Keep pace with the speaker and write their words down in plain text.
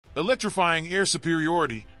Electrifying air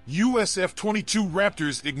superiority, U.S. F-22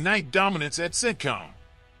 Raptors ignite dominance at CENTCOM.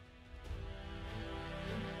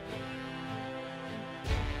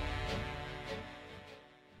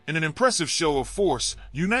 In an impressive show of force,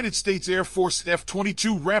 United States Air Force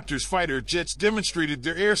F-22 Raptors fighter jets demonstrated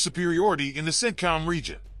their air superiority in the CENTCOM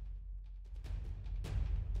region.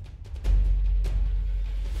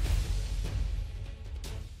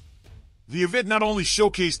 The event not only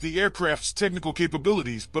showcased the aircraft's technical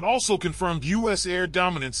capabilities, but also confirmed U.S. air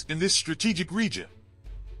dominance in this strategic region.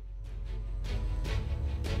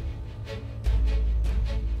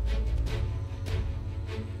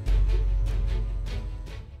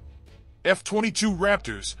 F-22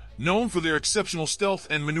 Raptors, known for their exceptional stealth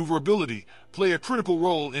and maneuverability, play a critical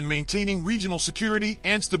role in maintaining regional security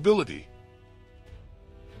and stability.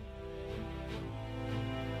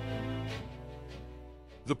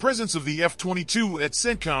 The presence of the F-22 at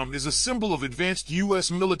CENTCOM is a symbol of advanced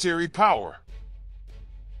U.S. military power.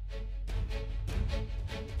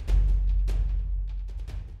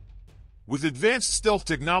 With advanced stealth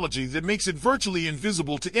technology that makes it virtually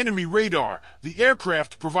invisible to enemy radar, the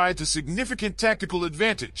aircraft provides a significant tactical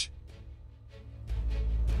advantage.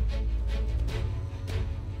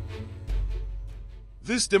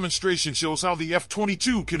 This demonstration shows how the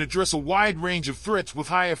F-22 can address a wide range of threats with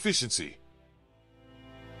high efficiency.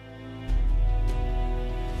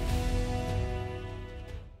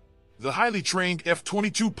 The highly trained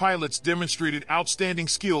F-22 pilots demonstrated outstanding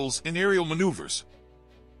skills in aerial maneuvers.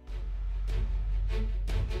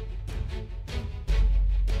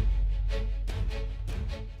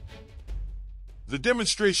 The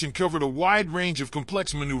demonstration covered a wide range of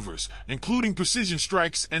complex maneuvers, including precision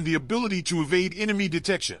strikes and the ability to evade enemy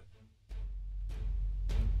detection.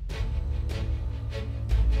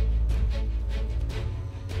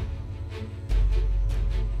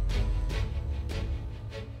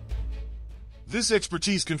 This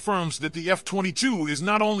expertise confirms that the F-22 is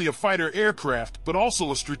not only a fighter aircraft, but also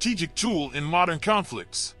a strategic tool in modern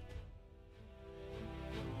conflicts.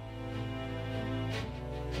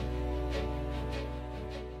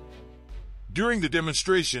 During the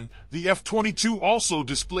demonstration, the F-22 also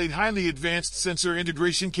displayed highly advanced sensor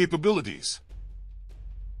integration capabilities.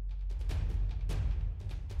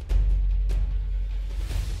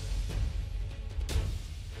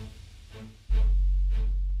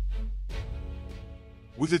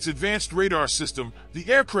 With its advanced radar system,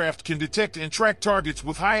 the aircraft can detect and track targets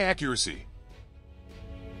with high accuracy.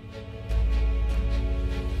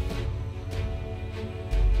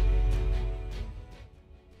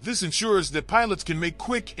 This ensures that pilots can make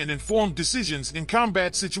quick and informed decisions in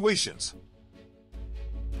combat situations.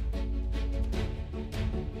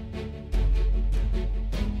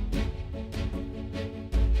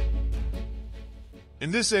 In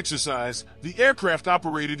this exercise, the aircraft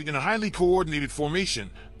operated in a highly coordinated formation,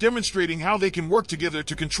 demonstrating how they can work together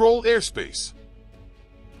to control airspace.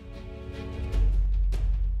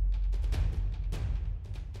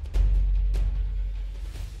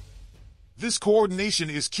 This coordination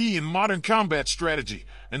is key in modern combat strategy,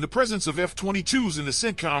 and the presence of F-22s in the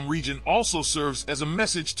CENTCOM region also serves as a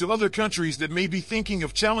message to other countries that may be thinking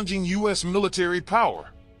of challenging U.S. military power.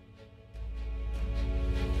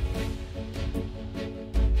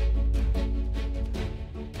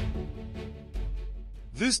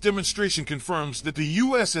 This demonstration confirms that the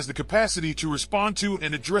U.S. has the capacity to respond to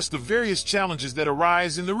and address the various challenges that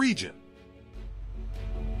arise in the region.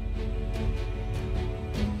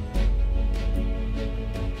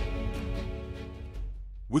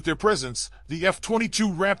 With their presence, the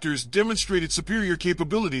F-22 Raptors demonstrated superior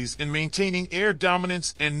capabilities in maintaining air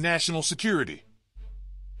dominance and national security.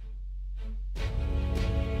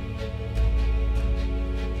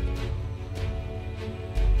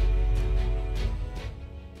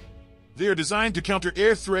 They are designed to counter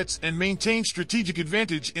air threats and maintain strategic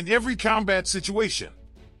advantage in every combat situation.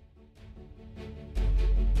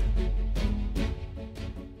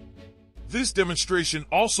 This demonstration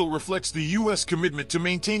also reflects the U.S. commitment to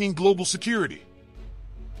maintaining global security.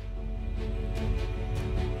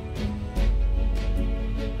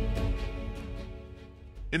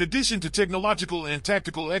 In addition to technological and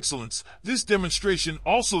tactical excellence, this demonstration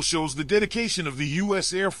also shows the dedication of the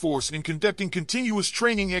U.S. Air Force in conducting continuous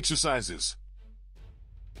training exercises.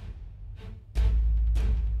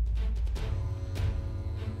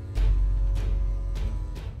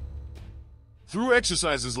 Through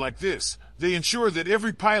exercises like this, they ensure that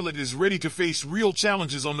every pilot is ready to face real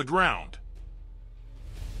challenges on the ground.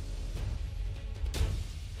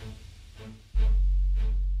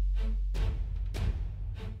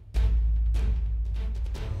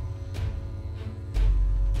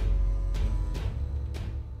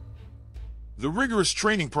 The rigorous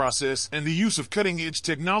training process and the use of cutting-edge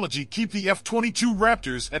technology keep the F-22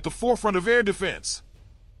 Raptors at the forefront of air defense.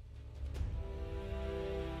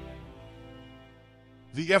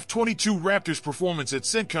 The F-22 Raptors' performance at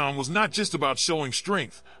CENTCOM was not just about showing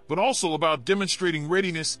strength, but also about demonstrating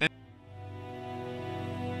readiness and